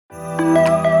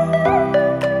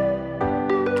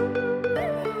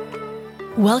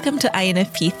Welcome to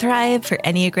INFP Thrive for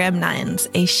Enneagram 9s,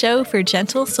 a show for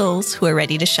gentle souls who are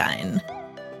ready to shine.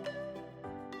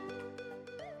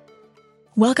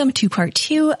 Welcome to part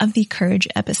 2 of the courage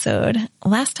episode.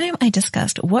 Last time I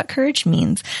discussed what courage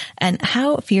means and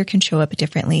how fear can show up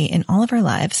differently in all of our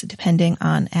lives depending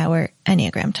on our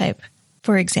Enneagram type.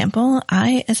 For example,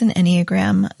 I, as an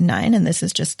Enneagram 9, and this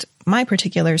is just my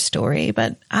particular story,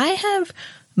 but I have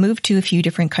moved to a few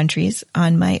different countries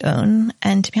on my own.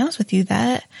 And to be honest with you,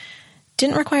 that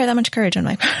didn't require that much courage on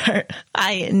my part.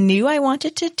 I knew I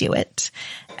wanted to do it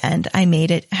and I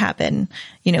made it happen.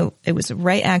 You know, it was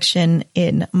right action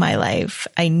in my life.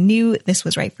 I knew this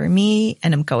was right for me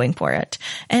and I'm going for it.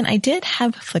 And I did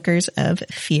have flickers of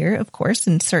fear, of course,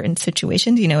 in certain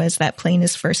situations. You know, as that plane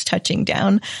is first touching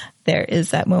down, there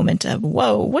is that moment of,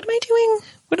 whoa, what am I doing?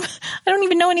 I don't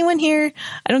even know anyone here.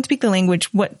 I don't speak the language.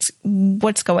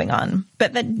 What's going on?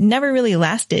 But that never really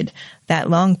lasted that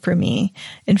long for me.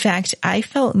 In fact, I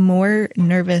felt more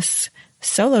nervous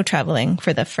solo traveling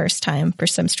for the first time for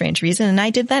some strange reason. And I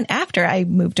did that after I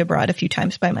moved abroad a few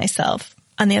times by myself.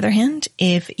 On the other hand,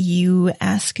 if you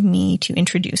ask me to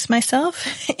introduce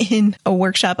myself in a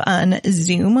workshop on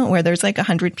Zoom where there's like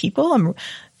 100 people,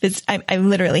 I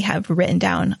literally have written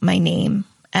down my name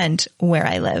and where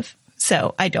I live,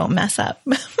 so I don't mess up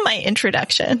my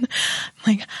introduction. I'm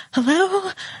like,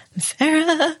 hello, I'm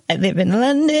Sarah. I live in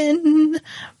London.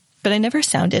 But I never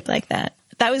sounded like that.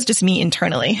 That was just me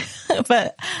internally.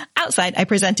 But outside, I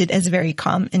presented as very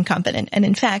calm and confident. And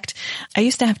in fact, I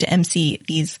used to have to MC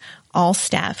these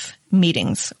all-staff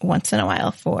meetings once in a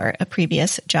while for a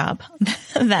previous job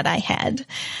that I had.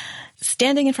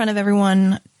 Standing in front of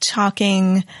everyone,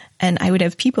 talking, and I would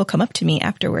have people come up to me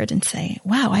afterward and say,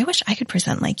 wow, I wish I could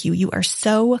present like you. You are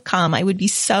so calm. I would be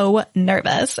so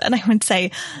nervous. And I would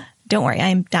say, don't worry,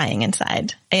 I'm dying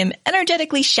inside. I am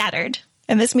energetically shattered.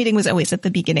 And this meeting was always at the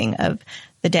beginning of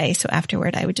the day. So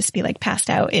afterward, I would just be like passed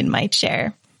out in my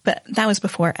chair. But that was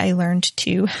before I learned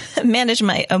to manage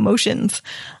my emotions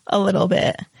a little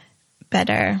bit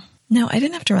better. No, I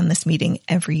didn't have to run this meeting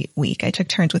every week. I took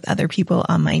turns with other people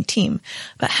on my team.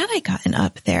 But had I gotten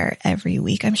up there every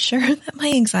week, I'm sure that my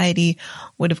anxiety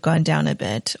would have gone down a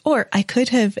bit. Or I could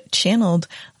have channeled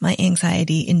my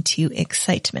anxiety into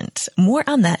excitement. More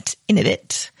on that in a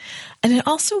bit. And it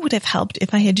also would have helped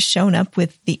if I had shown up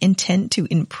with the intent to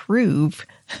improve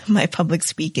my public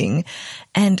speaking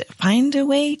and find a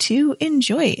way to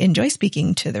enjoy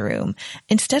speaking to the room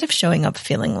instead of showing up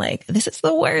feeling like this is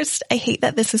the worst. I hate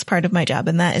that this is part of my job.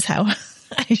 And that is how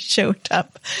I showed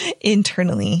up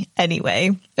internally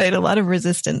anyway. I had a lot of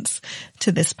resistance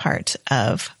to this part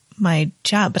of my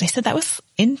job, but I said that was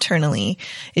internally.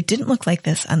 It didn't look like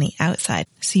this on the outside.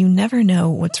 So you never know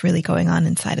what's really going on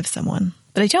inside of someone.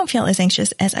 But I don't feel as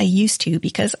anxious as I used to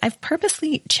because I've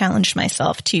purposely challenged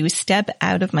myself to step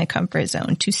out of my comfort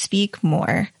zone, to speak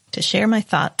more, to share my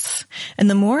thoughts. And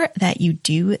the more that you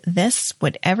do this,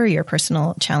 whatever your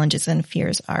personal challenges and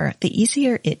fears are, the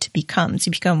easier it becomes.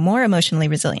 You become more emotionally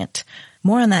resilient.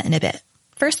 More on that in a bit.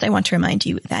 First, I want to remind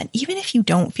you that even if you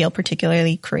don't feel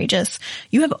particularly courageous,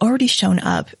 you have already shown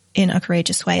up in a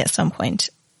courageous way at some point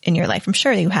in your life. I'm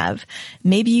sure you have.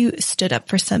 Maybe you stood up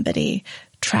for somebody,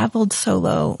 traveled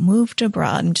solo, moved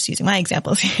abroad. I'm just using my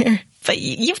examples here. But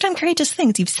you've done courageous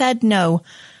things. You've said no.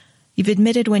 You've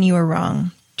admitted when you were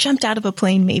wrong. Jumped out of a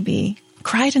plane maybe.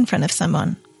 Cried in front of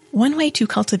someone. One way to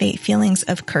cultivate feelings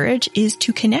of courage is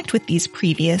to connect with these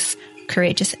previous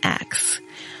courageous acts.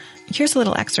 Here's a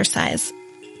little exercise.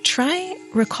 Try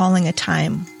recalling a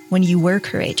time when you were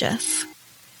courageous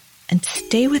and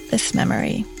stay with this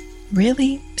memory.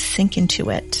 Really sink into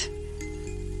it.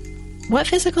 What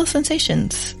physical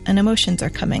sensations and emotions are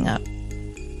coming up?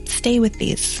 Stay with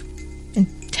these.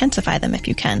 Intensify them if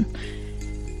you can.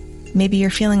 Maybe you're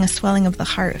feeling a swelling of the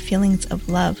heart, feelings of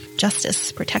love,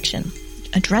 justice, protection,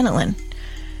 adrenaline.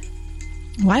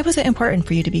 Why was it important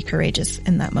for you to be courageous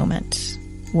in that moment?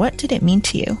 What did it mean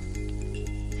to you?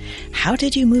 How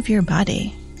did you move your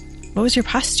body? What was your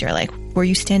posture like? Were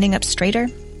you standing up straighter?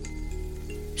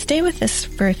 Stay with this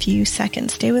for a few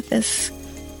seconds. Stay with this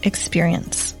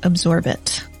experience. Absorb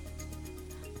it.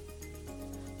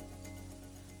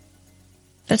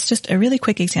 That's just a really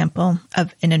quick example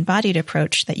of an embodied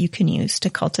approach that you can use to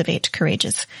cultivate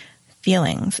courageous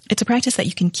feelings. It's a practice that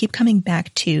you can keep coming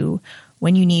back to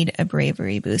when you need a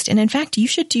bravery boost. And in fact, you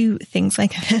should do things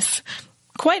like this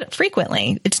quite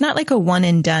frequently. It's not like a one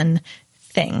and done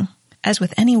thing. As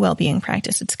with any well-being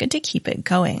practice, it's good to keep it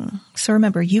going. So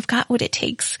remember, you've got what it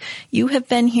takes. You have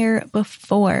been here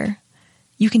before.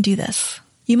 You can do this.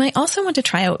 You might also want to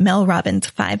try out Mel Robbins'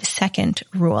 5-second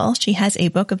rule. She has a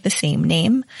book of the same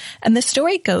name. And the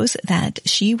story goes that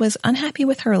she was unhappy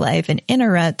with her life and in a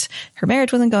rut. Her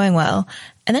marriage wasn't going well.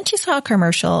 And then she saw a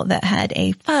commercial that had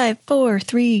a 5, 4,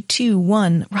 3, 2,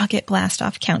 1 rocket blast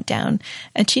off countdown.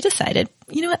 And she decided,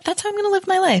 you know what, that's how I'm going to live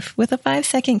my life, with a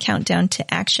 5-second countdown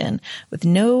to action, with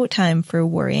no time for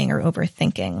worrying or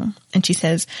overthinking. And she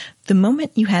says, the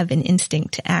moment you have an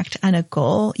instinct to act on a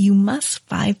goal, you must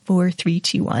 5, 4, 3,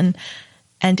 2, 1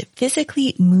 and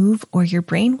physically move or your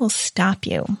brain will stop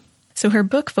you. So her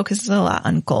book focuses a lot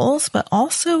on goals, but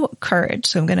also courage.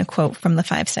 So I'm going to quote from the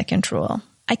 5-second rule.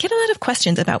 I get a lot of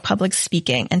questions about public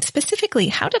speaking, and specifically,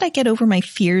 how did I get over my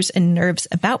fears and nerves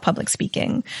about public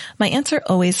speaking? My answer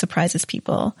always surprises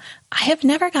people. I have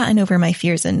never gotten over my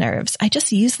fears and nerves. I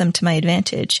just use them to my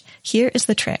advantage. Here is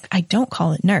the trick. I don't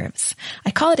call it nerves.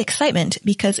 I call it excitement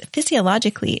because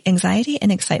physiologically, anxiety and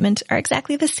excitement are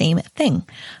exactly the same thing.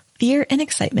 Fear and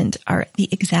excitement are the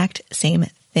exact same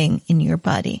thing in your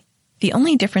body. The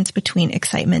only difference between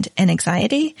excitement and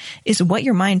anxiety is what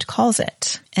your mind calls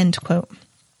it. End quote.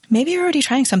 Maybe you're already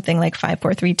trying something like 5,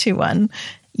 4, 3, 2, 1.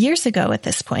 Years ago at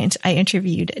this point, I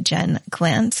interviewed Jen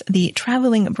Glantz, the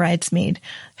traveling bridesmaid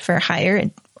for hire,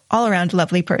 an all-around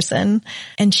lovely person.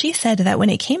 And she said that when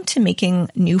it came to making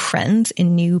new friends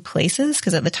in new places,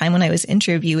 because at the time when I was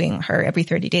interviewing her every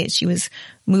 30 days, she was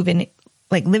living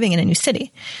in a new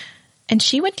city. And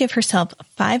she would give herself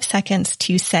 5 seconds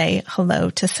to say hello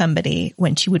to somebody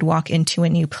when she would walk into a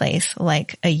new place,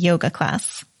 like a yoga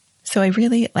class. So I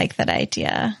really like that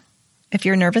idea. If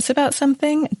you're nervous about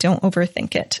something, don't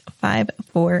overthink it. 5,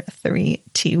 4, 3,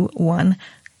 2, 1,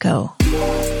 go.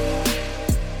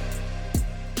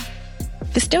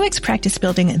 The Stoics practiced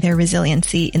building their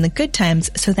resiliency in the good times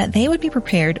so that they would be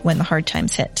prepared when the hard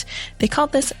times hit. They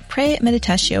called this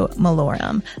premeditatio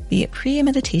malorum, the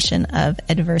premeditation of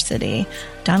adversity.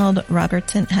 Donald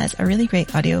Robertson has a really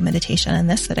great audio meditation on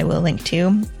this that I will link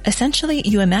to. Essentially,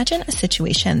 you imagine a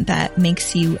situation that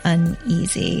makes you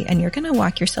uneasy, and you're going to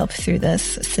walk yourself through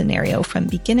this scenario from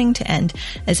beginning to end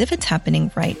as if it's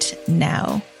happening right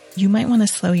now. You might want to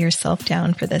slow yourself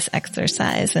down for this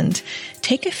exercise and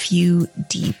take a few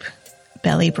deep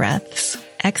belly breaths,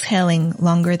 exhaling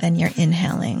longer than you're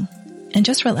inhaling, and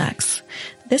just relax.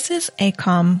 This is a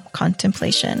calm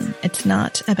contemplation. It's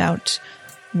not about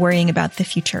worrying about the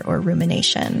future or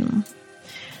rumination.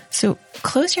 So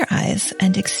close your eyes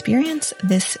and experience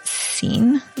this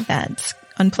scene that's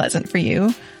unpleasant for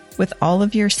you with all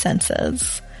of your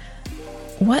senses.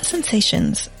 What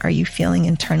sensations are you feeling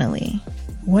internally?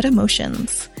 What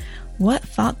emotions? What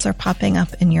thoughts are popping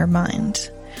up in your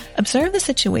mind? Observe the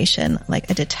situation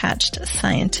like a detached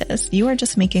scientist. You are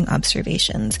just making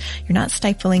observations. You're not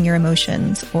stifling your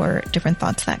emotions or different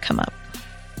thoughts that come up.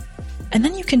 And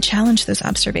then you can challenge those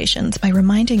observations by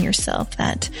reminding yourself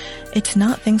that it's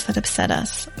not things that upset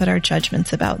us, but our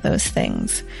judgments about those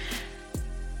things.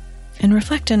 And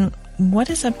reflect on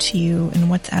what is up to you and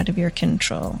what's out of your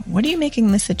control. What are you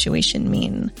making this situation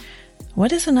mean?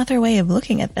 What is another way of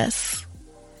looking at this?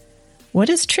 What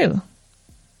is true?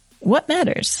 What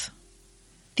matters?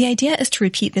 The idea is to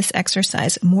repeat this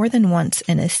exercise more than once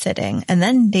in a sitting and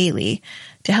then daily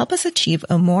to help us achieve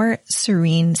a more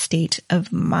serene state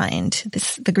of mind.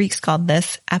 The Greeks called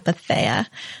this apatheia,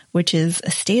 which is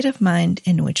a state of mind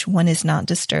in which one is not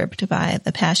disturbed by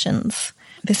the passions.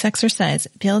 This exercise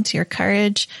builds your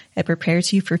courage. It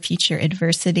prepares you for future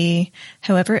adversity.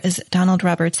 However, as Donald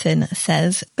Robertson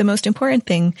says, the most important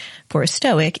thing for a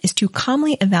Stoic is to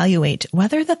calmly evaluate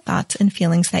whether the thoughts and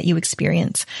feelings that you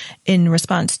experience in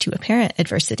response to apparent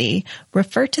adversity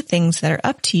refer to things that are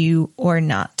up to you or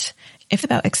not. If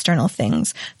about external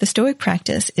things, the Stoic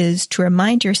practice is to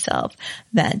remind yourself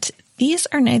that these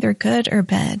are neither good or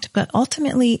bad, but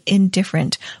ultimately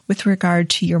indifferent with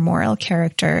regard to your moral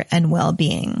character and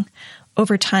well-being.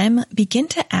 Over time, begin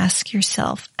to ask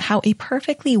yourself how a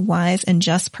perfectly wise and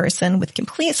just person with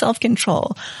complete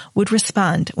self-control would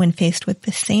respond when faced with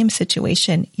the same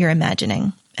situation you're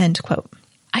imagining. End quote.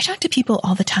 I talk to people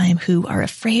all the time who are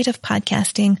afraid of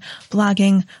podcasting,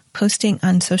 blogging, posting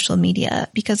on social media,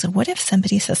 because what if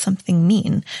somebody says something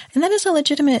mean? And that is a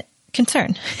legitimate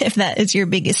concern if that is your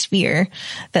biggest fear,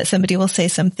 that somebody will say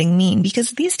something mean,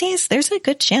 because these days there's a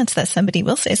good chance that somebody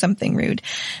will say something rude.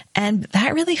 And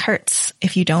that really hurts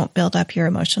if you don't build up your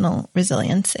emotional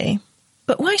resiliency.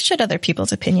 But why should other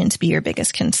people's opinions be your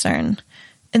biggest concern?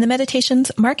 In the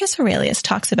Meditations, Marcus Aurelius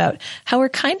talks about how we're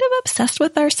kind of obsessed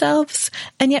with ourselves,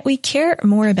 and yet we care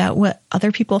more about what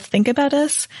other people think about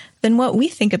us than what we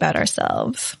think about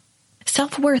ourselves.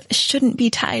 Self-worth shouldn't be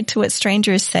tied to what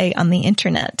strangers say on the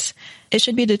internet. It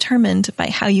should be determined by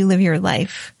how you live your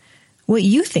life, what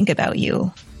you think about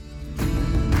you.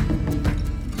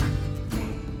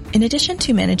 In addition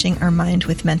to managing our mind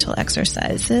with mental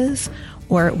exercises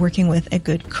or working with a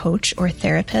good coach or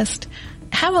therapist,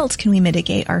 how else can we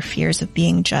mitigate our fears of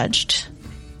being judged?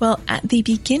 Well, at the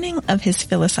beginning of his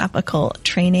philosophical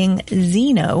training,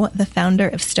 Zeno, the founder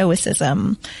of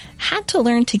Stoicism, had to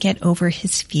learn to get over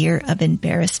his fear of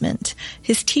embarrassment.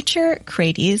 His teacher,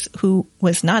 Crates, who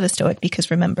was not a Stoic,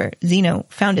 because remember, Zeno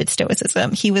founded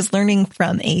Stoicism, he was learning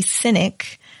from a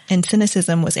cynic, and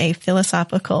cynicism was a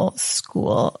philosophical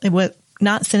school. It was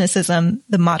not cynicism,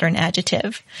 the modern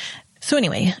adjective. So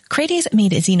anyway, Crates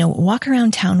made Zeno walk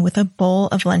around town with a bowl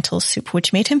of lentil soup,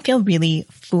 which made him feel really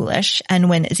foolish. And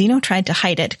when Zeno tried to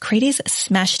hide it, Crates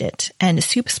smashed it and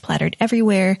soup splattered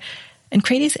everywhere. And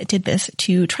Crates did this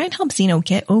to try and help Zeno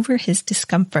get over his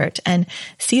discomfort and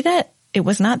see that it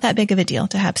was not that big of a deal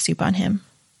to have soup on him.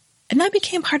 And that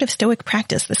became part of Stoic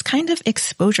practice, this kind of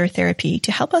exposure therapy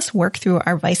to help us work through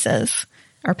our vices,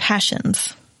 our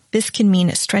passions. This can mean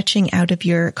stretching out of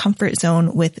your comfort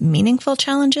zone with meaningful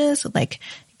challenges, like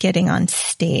getting on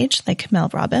stage, like Mel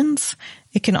Robbins.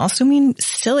 It can also mean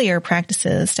sillier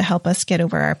practices to help us get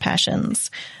over our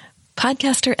passions.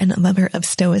 Podcaster and lover of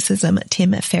Stoicism,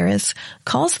 Tim Ferriss,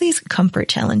 calls these comfort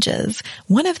challenges,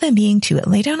 one of them being to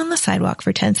lay down on the sidewalk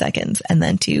for 10 seconds and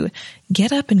then to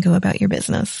get up and go about your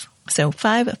business. So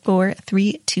 5, 4,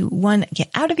 3, 2, 1, get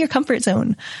out of your comfort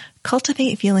zone.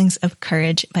 Cultivate feelings of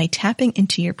courage by tapping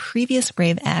into your previous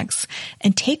brave acts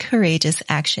and take courageous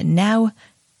action now.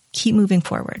 Keep moving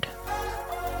forward.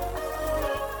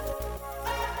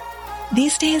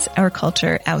 These days, our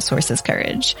culture outsources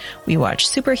courage. We watch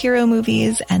superhero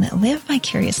movies and live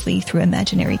vicariously through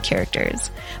imaginary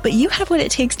characters. But you have what it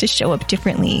takes to show up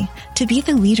differently, to be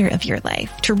the leader of your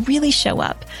life, to really show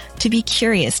up, to be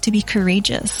curious, to be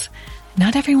courageous.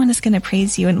 Not everyone is going to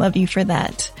praise you and love you for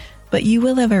that, but you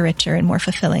will live a richer and more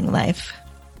fulfilling life.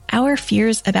 Our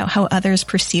fears about how others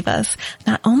perceive us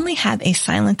not only have a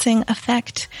silencing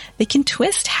effect, they can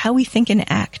twist how we think and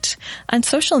act. On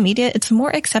social media, it's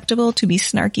more acceptable to be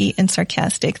snarky and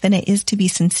sarcastic than it is to be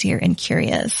sincere and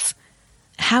curious.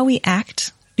 How we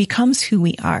act becomes who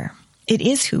we are. It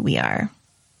is who we are.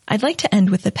 I'd like to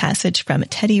end with a passage from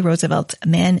Teddy Roosevelt's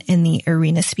Man in the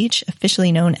Arena speech,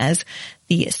 officially known as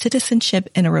the Citizenship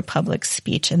in a Republic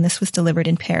speech, and this was delivered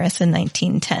in Paris in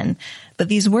 1910. But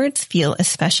these words feel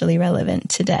especially relevant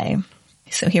today.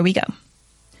 So here we go.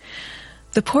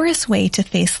 The poorest way to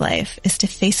face life is to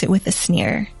face it with a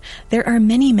sneer. There are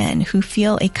many men who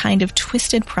feel a kind of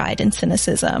twisted pride in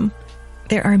cynicism.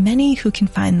 There are many who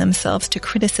confine themselves to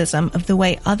criticism of the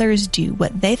way others do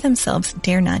what they themselves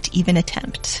dare not even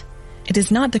attempt. It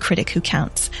is not the critic who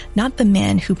counts, not the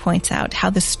man who points out how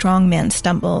the strong man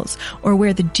stumbles or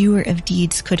where the doer of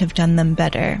deeds could have done them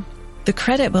better. The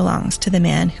credit belongs to the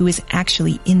man who is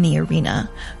actually in the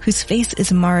arena, whose face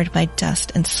is marred by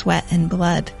dust and sweat and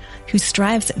blood, who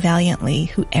strives valiantly,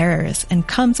 who errs and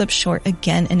comes up short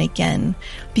again and again,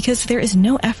 because there is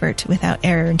no effort without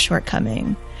error and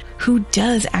shortcoming. Who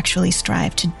does actually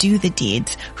strive to do the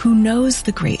deeds, who knows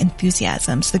the great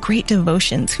enthusiasms, the great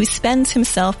devotions, who spends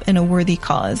himself in a worthy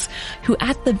cause, who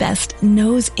at the best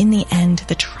knows in the end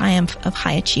the triumph of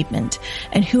high achievement,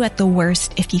 and who at the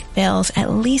worst, if he fails, at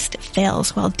least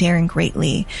fails while daring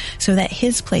greatly, so that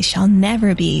his place shall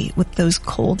never be with those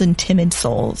cold and timid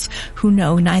souls who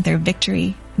know neither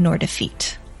victory nor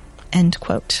defeat. End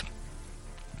quote.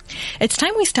 It's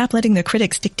time we stop letting the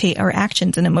critics dictate our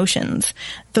actions and emotions.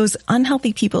 Those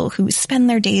unhealthy people who spend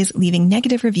their days leaving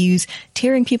negative reviews,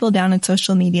 tearing people down on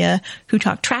social media, who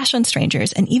talk trash on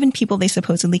strangers and even people they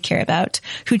supposedly care about,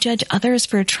 who judge others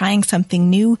for trying something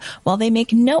new while they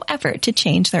make no effort to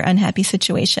change their unhappy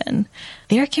situation.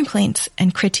 Their complaints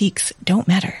and critiques don't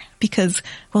matter because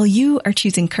while you are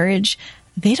choosing courage,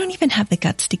 they don't even have the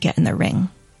guts to get in the ring.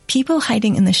 People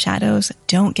hiding in the shadows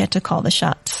don't get to call the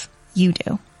shots. You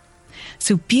do.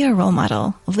 So be a role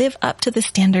model. Live up to the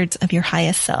standards of your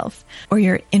highest self, or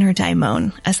your inner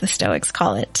daimon, as the Stoics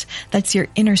call it. That's your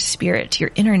inner spirit, your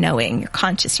inner knowing, your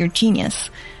conscious, your genius.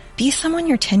 Be someone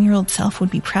your 10-year-old self would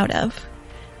be proud of.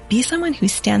 Be someone who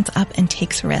stands up and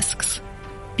takes risks.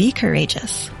 Be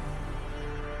courageous.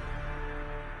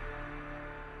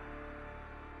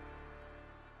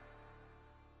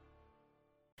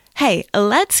 Hey,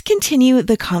 let's continue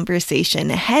the conversation.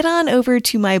 Head on over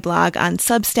to my blog on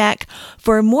Substack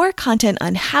for more content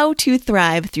on how to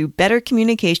thrive through better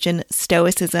communication,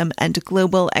 stoicism, and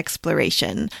global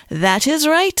exploration. That is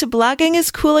right, blogging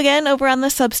is cool again over on the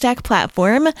Substack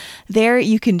platform. There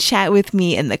you can chat with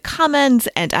me in the comments,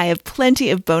 and I have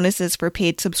plenty of bonuses for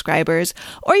paid subscribers,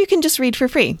 or you can just read for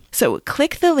free. So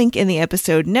click the link in the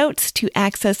episode notes to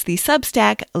access the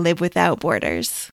Substack Live Without Borders.